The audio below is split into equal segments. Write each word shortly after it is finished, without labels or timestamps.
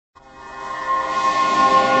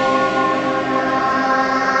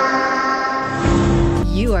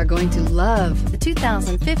are going to love the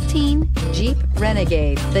 2015 Jeep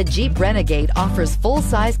Renegade. The Jeep Renegade offers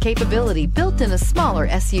full-size capability built in a smaller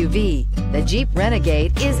SUV. The Jeep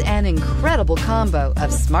Renegade is an incredible combo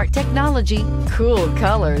of smart technology, cool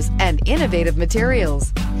colors, and innovative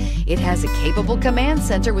materials. It has a capable command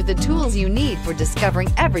center with the tools you need for discovering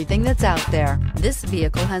everything that's out there. This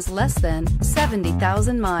vehicle has less than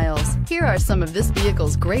 70,000 miles. Here are some of this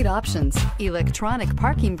vehicle's great options: electronic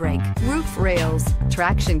parking brake, roof rails,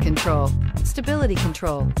 traction control, stability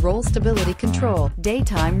control, roll stability control,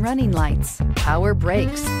 daytime running lights, power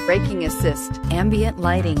brakes, braking assist, ambient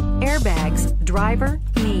lighting, airbags, driver,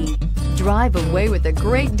 knee. Drive away with a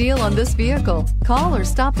great deal on this vehicle. Call or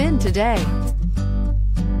stop in today.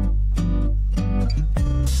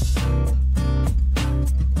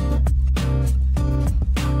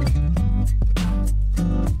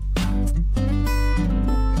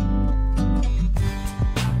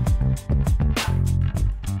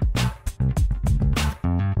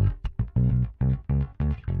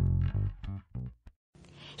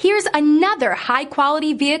 Here's another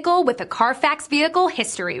high-quality vehicle with a Carfax Vehicle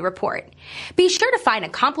History Report. Be sure to find a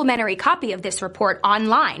complimentary copy of this report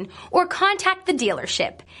online or contact the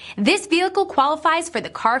dealership. This vehicle qualifies for the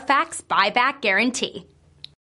Carfax Buyback Guarantee.